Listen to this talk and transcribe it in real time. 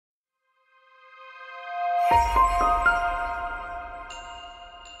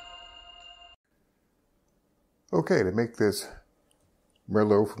Okay, to make this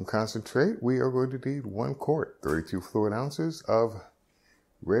Merlot from concentrate, we are going to need 1 quart, 32 fluid ounces of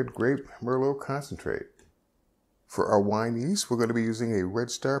red grape Merlot concentrate. For our wine yeast, we're going to be using a Red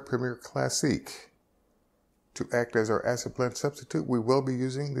Star Premier Classique. To act as our acid blend substitute, we will be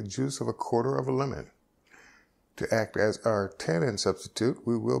using the juice of 1/4 of a lemon. To act as our tannin substitute,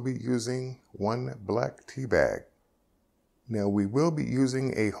 we will be using 1 black tea bag. Now, we will be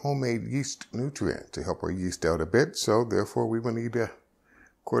using a homemade yeast nutrient to help our yeast out a bit, so therefore we will need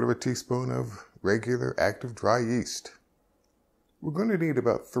 1/4 teaspoon of regular active dry yeast. We're going to need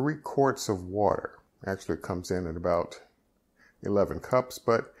about 3 quarts of water. Actually, it comes in at about 11 cups,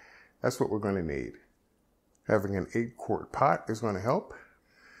 but that's what we're going to need. Having an 8-quart pot is going to help.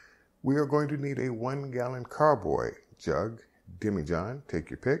 We are going to need a 1-gallon carboy jug, demijohn,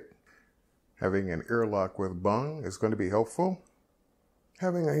 take your pick. Having an airlock with bung is going to be helpful.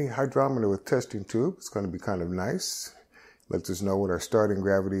 Having a hydrometer with testing tube is going to be kind of nice. Lets us know what our starting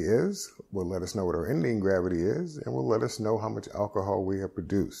gravity is, will let us know what our ending gravity is, and will let us know how much alcohol we have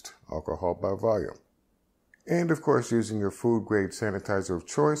produced, alcohol by volume. And of course, using your food grade sanitizer of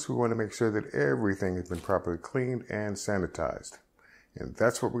choice, we want to make sure that everything has been properly cleaned and sanitized. And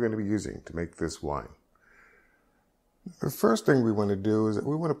that's what we're going to be using to make this wine. The first thing we want to do is that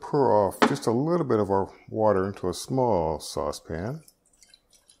we want to pour off just a little bit of our water into a small saucepan.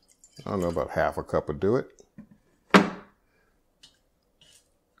 I don't know, about 1/2 cup would do it.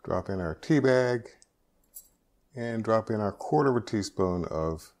 Drop in our tea bag and drop in our 1/4 teaspoon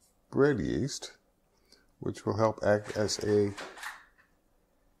of bread yeast, which will help act as a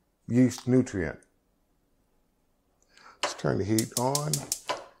yeast nutrient. Let's turn the heat on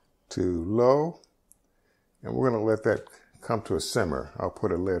to low, and we're going to let that come to a simmer. I'll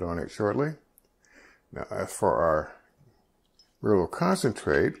put a lid on it shortly. Now, as for our Merlot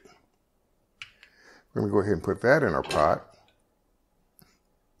concentrate, we're going to go ahead and put that in our pot.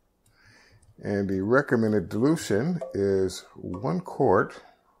 And the recommended dilution is 1 quart,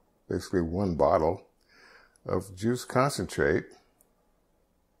 basically 1 bottle, of juice concentrate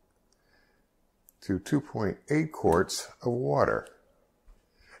to 2.8 quarts of water.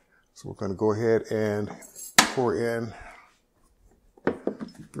 So we're going to go ahead and pour in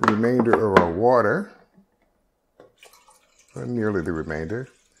the remainder of our water, or nearly the remainder,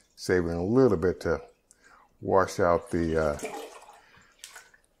 saving a little bit to wash out the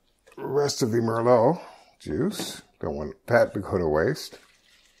rest of the Merlot juice. Don't want that to go to waste.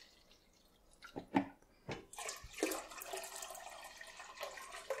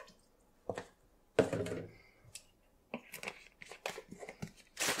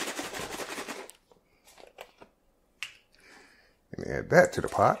 And add that to the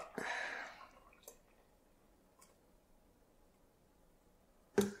pot.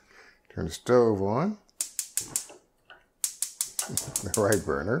 Turn the stove on, the right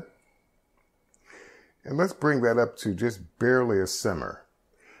burner. And let's bring that up to just barely a simmer.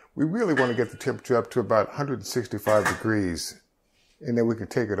 We really want to get the temperature up to about 165 degrees, and then we can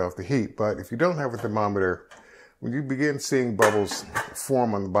take it off the heat. But if you don't have a thermometer, when you begin seeing bubbles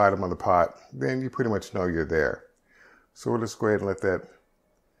form on the bottom of the pot, then you pretty much know you're there. So let's go ahead and let that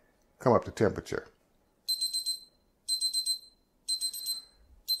come up to temperature.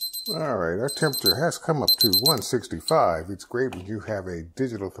 All right, our temperature has come up to 165. It's great when you have a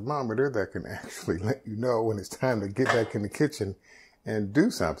digital thermometer that can actually let you know when it's time to get back in the kitchen and do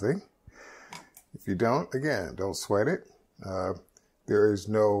something. If you don't, again, don't sweat it. There is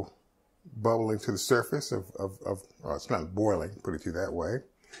no bubbling to the surface well, it's not boiling, put it to you that way.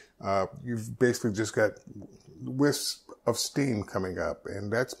 You've basically just got wisps of steam coming up,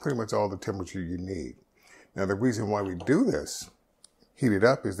 and that's pretty much all the temperature you need. Now, the reason why we do this, heat it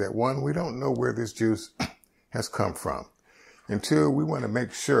up, is that, one, we don't know where this juice has come from. And two, we want to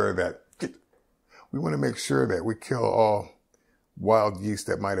make sure that we kill all wild yeast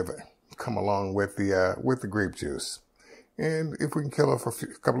that might have come along with the grape juice. And if we can kill off a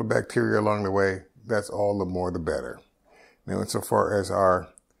couple of bacteria along the way, that's all the more the better. Now, insofar as our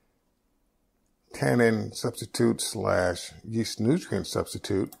tannin substitute / yeast nutrient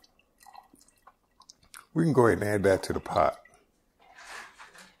substitute, we can go ahead and add that to the pot.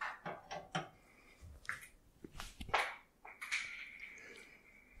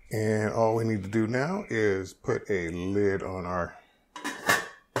 And all we need to do now is put a lid on our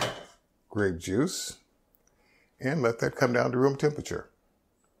grape juice and let that come down to room temperature.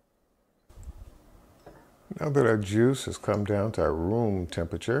 Now that our juice has come down to our room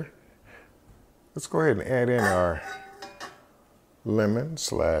temperature, let's go ahead and add in our lemon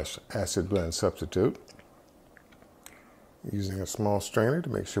 / acid blend substitute. Using a small strainer to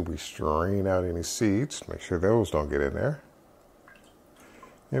make sure we strain out any seeds, make sure those don't get in there.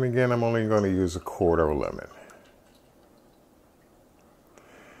 And again, I'm only going to use 1/4 lemon.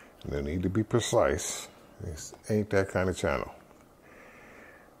 No need to be precise. This ain't that kind of channel.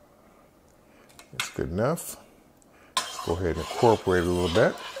 It's good enough. Let's go ahead and incorporate it a little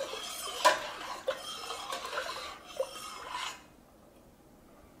bit.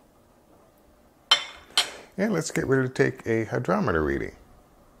 And let's get ready to take a hydrometer reading.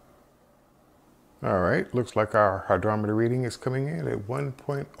 All right, looks like our hydrometer reading is coming in at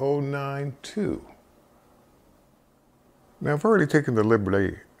 1.092. Now I've already taken the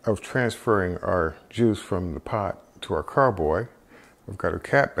liberty of transferring our juice from the pot to our carboy. I've got our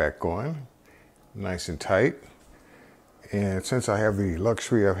cap back on, nice and tight. And since I have the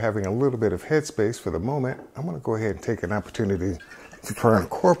luxury of having a little bit of headspace for the moment, I'm going to go ahead and take an opportunity to try and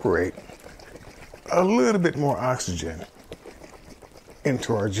incorporate a little bit more oxygen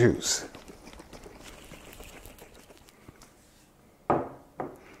into our juice. All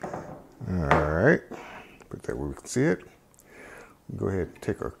right, put that where we can see it. Go ahead and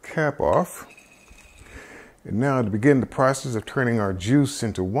take our cap off. And now to begin the process of turning our juice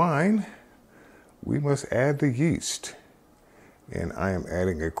into wine, we must add the yeast. And I am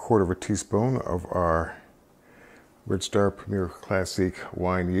adding 1/4 teaspoon of our Red Star Premier Classique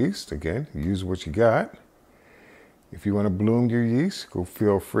wine yeast. Again, use what you got. If you want to bloom your yeast, go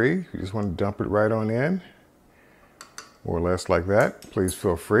feel free. If you just want to dump it right on in, more or less like that, please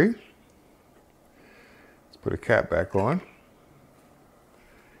feel free. Let's put a cap back on.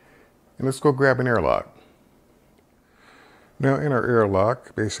 And let's go grab an airlock. Now in our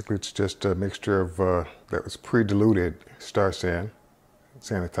airlock, basically it's just a mixture of that was pre-diluted Star San,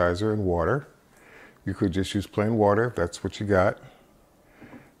 sanitizer, and water. You could just use plain water if that's what you got.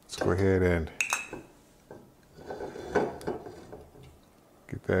 Let's go ahead and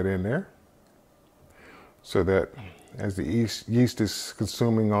get that in there so that as the yeast is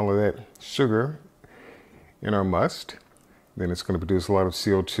consuming all of that sugar in our must, then it's going to produce a lot of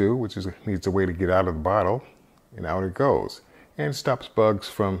CO2, which needs a way to get out of the bottle, and out it goes. And stops bugs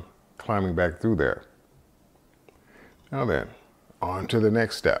from climbing back through there. Now then, on to the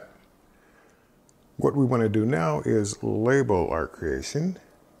next step. What we want to do now is label our creation.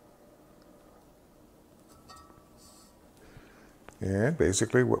 And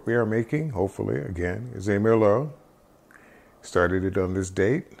basically what we are making, hopefully, again, is a Merlot. Started it on this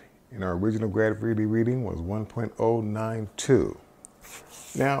date, and our original Grape reading was 1.092.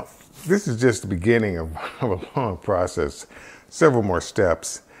 Now, this is just the beginning of a long process, several more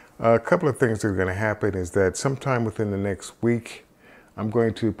steps. A couple of things that are going to happen is that sometime within the next week, I'm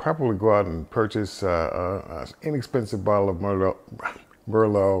going to probably go out and purchase an inexpensive bottle of Merlot,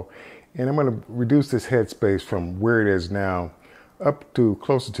 and I'm going to reduce this headspace from where it is now up to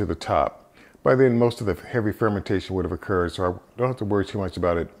closer to the top. By then, most of the heavy fermentation would have occurred, so I don't have to worry too much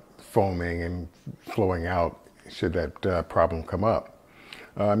about it foaming and flowing out should that problem come up.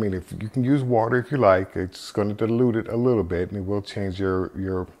 I mean, if you can use water if you like, it's going to dilute it a little bit, and it will change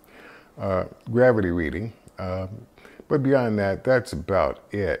your gravity reading. But beyond that, that's about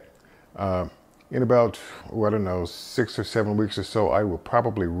it. In about, I don't know, 6 or 7 weeks or so, I will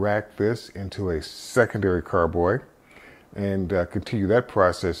probably rack this into a secondary carboy and continue that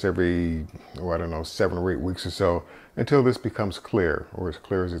process every, I don't know, 7 or 8 weeks or so until this becomes clear, or as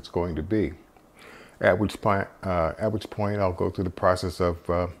clear as it's going to be. At which point I'll go through the process of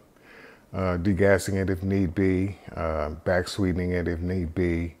degassing it if need be, back sweetening it if need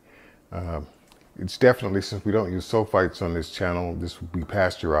be. It's definitely, since we don't use sulfites on this channel, this will be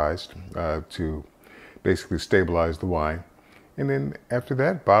pasteurized to basically stabilize the wine. And then after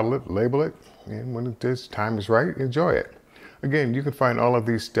that, bottle it, label it, and when this time is right, enjoy it. Again, you can find all of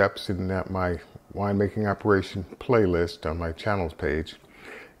these steps in my winemaking operation playlist on my channels page.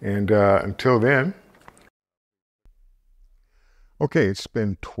 And until then, okay, it's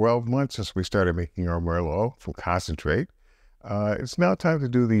been 12 months since we started making our Merlot from concentrate. It's now time to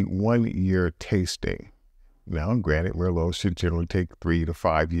do the 1-year tasting. Now, granted, Merlot should generally take 3 to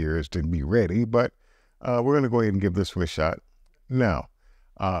 5 years to be ready, but we're going to go ahead and give this one a shot. Now,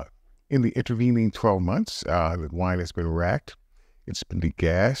 in the intervening 12 months, the wine has been racked, it's been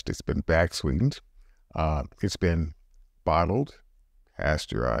degassed, it's been back sweetened, it's been bottled,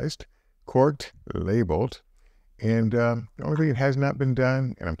 pasteurized, corked, labeled, and the only thing that has not been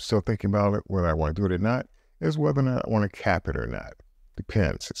done, and I'm still thinking about it, whether I want to do it or not, is whether or not I want to cap it or not.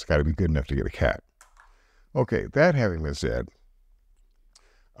 Depends. It's got to be good enough to get a cap. Okay, that having been said,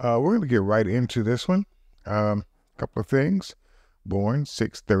 we're going to get right into this one. A couple of things. Born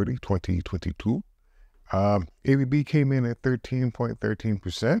 6/30/2022. ABV came in at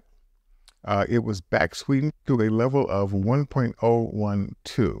 13.13%. It was back sweetened to a level of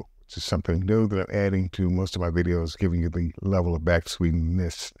 1.012, which is something new that I'm adding to most of my videos, giving you the level of back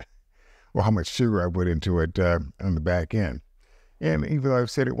sweetenness or how much sugar I put into it on the back end. And even though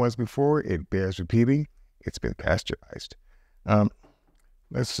I've said it once before, it bears repeating. It's been pasteurized.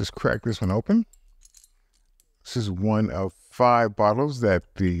 Let's just crack this one open. This is one of 5 bottles that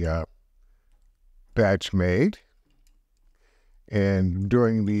the batch made. And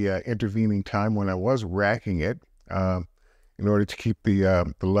during the intervening time when I was racking it, in order to keep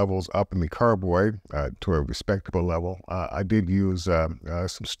the levels up in the carboy to a respectable level, I did use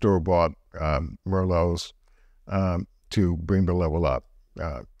some store-bought Merlots to bring the level up.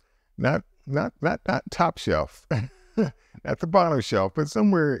 Not top shelf, not the bottom shelf, but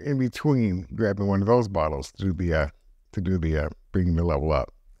somewhere in between, grabbing one of those bottles to do the bringing the level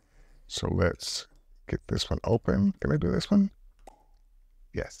up. So let's get this one open. Can I do this one?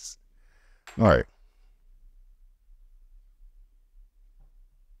 Yes. All right.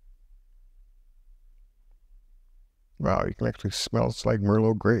 Wow, you can actually smell it's like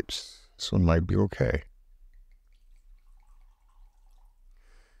Merlot grapes. This one might be okay.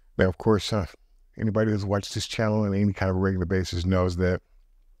 Now, of course, anybody who's watched this channel on any kind of regular basis knows that,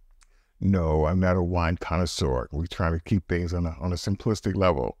 no, I'm not a wine connoisseur. We're trying to keep things on a simplistic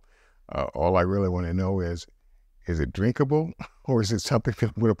level. All I really want to know is it drinkable or is it something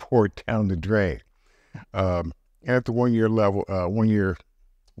that would have poured down the drain? And at the 1 year level, 1 year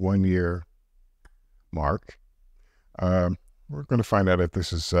mark, we're going to find out if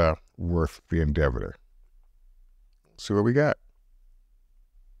this is worth the endeavor. See what we got.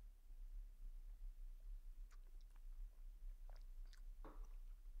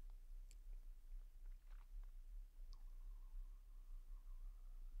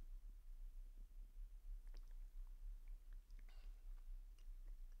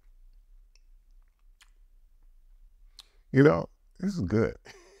 You know, this is good.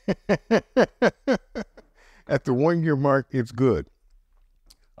 At the 1 year mark, it's good.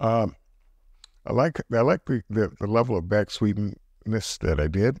 I like the level of back sweetenness that I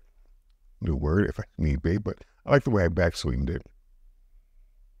did. New word if I need be, but I like the way I back sweetened it.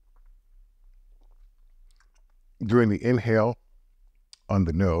 During the inhale on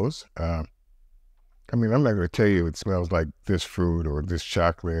the nose, I mean, I'm not going to tell you it smells like this fruit or this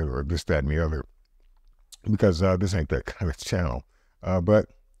chocolate or this, that, and the other, because this ain't that kind of channel. But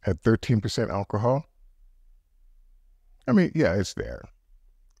at 13% alcohol, I mean, yeah, it's there.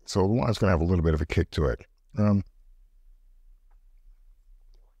 So the wine's going to have a little bit of a kick to it.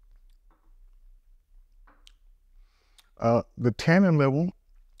 The tannin level,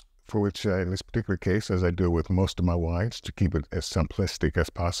 for which in this particular case, as I do with most of my wines, to keep it as simplistic as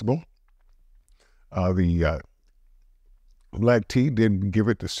possible, the black tea did give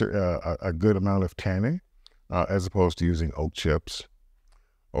it a good amount of tannin, as opposed to using oak chips,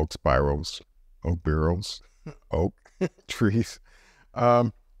 oak spirals, oak barrels, oak trees.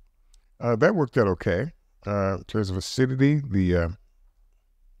 That worked out okay. In terms of acidity,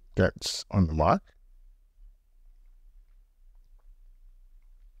 that's on the mark.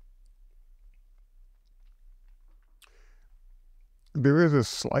 There is a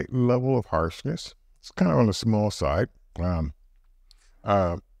slight level of harshness. It's kind of on the small side.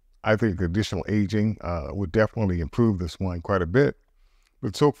 I think additional aging would definitely improve this wine quite a bit.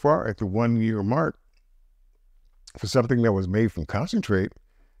 But so far, at the 1 year mark, for something that was made from concentrate,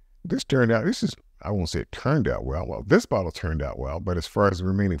 I won't say it turned out well. Well, this bottle turned out well, but as far as the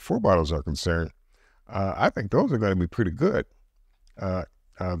remaining 4 bottles are concerned, I think those are going to be pretty good. The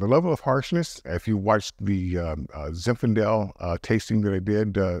level of harshness, if you watched the Zinfandel tasting that I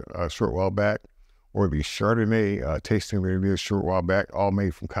did a short while back, or the Chardonnay tasting that I did a short while back, all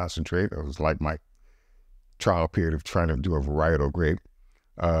made from concentrate. It was like my trial period of trying to do a varietal grape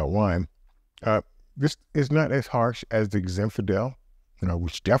wine. This is not as harsh as the Zinfandel,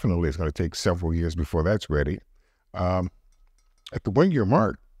 which definitely is going to take several years before that's ready. At the 1 year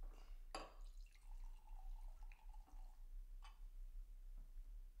mark,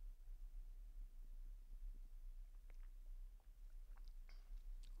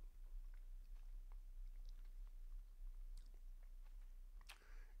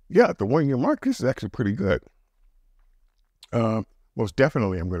 yeah, at the 1 year mark, this is actually pretty good. Most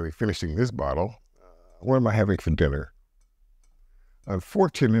definitely, I'm going to be finishing this bottle. What am I having for dinner?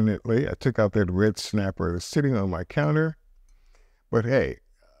 Unfortunately, I took out that red snapper that's sitting on my counter. But hey,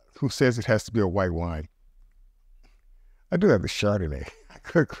 who says it has to be a white wine? I do have the Chardonnay I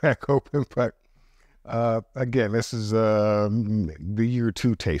could crack open, but Again, this is the year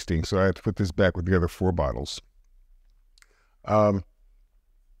 2 tasting, so I had to put this back with the other 4 bottles.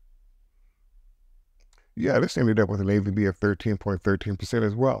 Yeah, this ended up with an AVB of 13.13%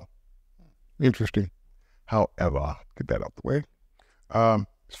 as well. Interesting. However, get that out the way. As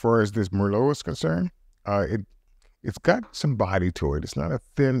far as this Merlot is concerned, it's got some body to it. It's not a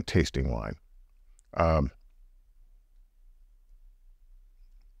thin tasting wine.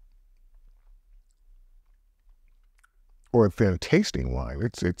 Or a thin tasting wine.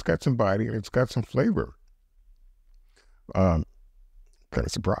 It's got some body and it's got some flavor. Kind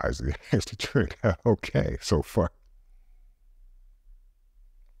of surprised it actually turned out okay so far.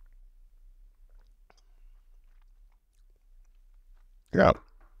 Yeah,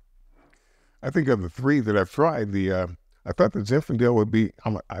 I think of the 3 that I've tried, I thought the Zinfandel would be.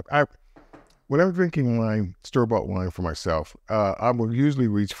 When I'm drinking wine, store-bought wine for myself, I will usually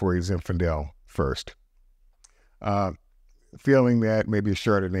reach for a Zinfandel first. Feeling that maybe a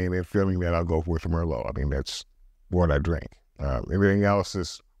Chardonnay, and then feeling that I'll go with a Merlot. I mean, that's what I drink. Everything else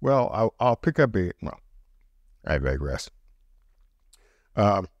is, well, I'll pick up well, I digress.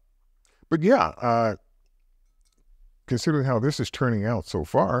 But yeah, considering how this is turning out so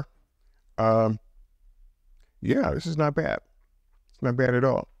far, yeah, this is not bad. It's not bad at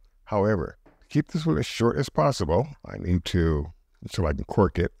all. However, to keep this one as short as possible, I need to, so I can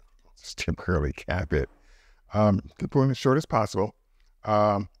cork it, just temporarily cap it. Keep it as short as possible.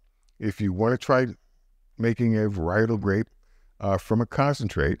 If you want to try making a varietal grape from a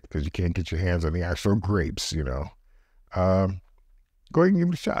concentrate, because you can't get your hands on the actual grapes, you know, go ahead and give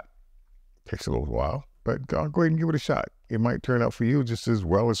it a shot. Takes a little while, but go ahead and give it a shot. It might turn out for you just as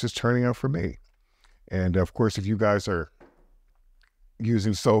well as it's turning out for me. And of course, if you guys are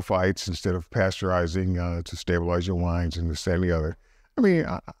using sulfites instead of pasteurizing to stabilize your wines and this and the other, I mean,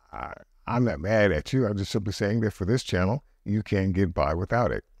 I'm not mad at you. I'm just simply saying that for this channel, you can get by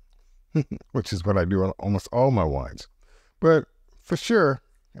without it, which is what I do on almost all my wines. But for sure,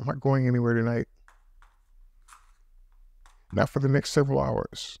 am I going anywhere tonight? Not for the next several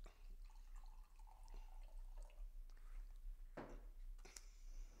hours.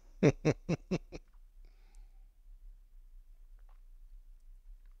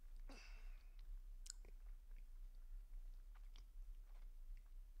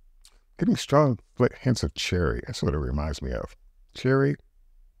 Getting strong hints of cherry. That's what it reminds me of. Cherry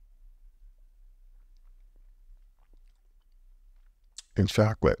and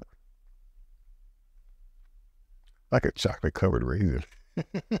chocolate. Like a chocolate-covered raisin.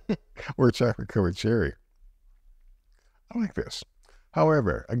 Or a chocolate-covered cherry. I like this.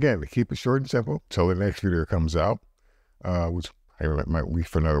 However, again, to keep it short and simple, till the next video comes out, which I might be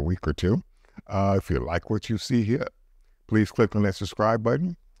for another week or 2. If you like what you see here, please click on that subscribe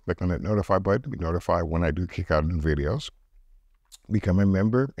button. Click on that notify button to be notified when I do kick out new videos. Become a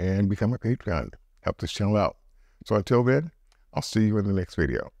member and become a Patreon. Help this channel out. So until then, I'll see you in the next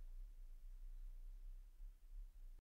video.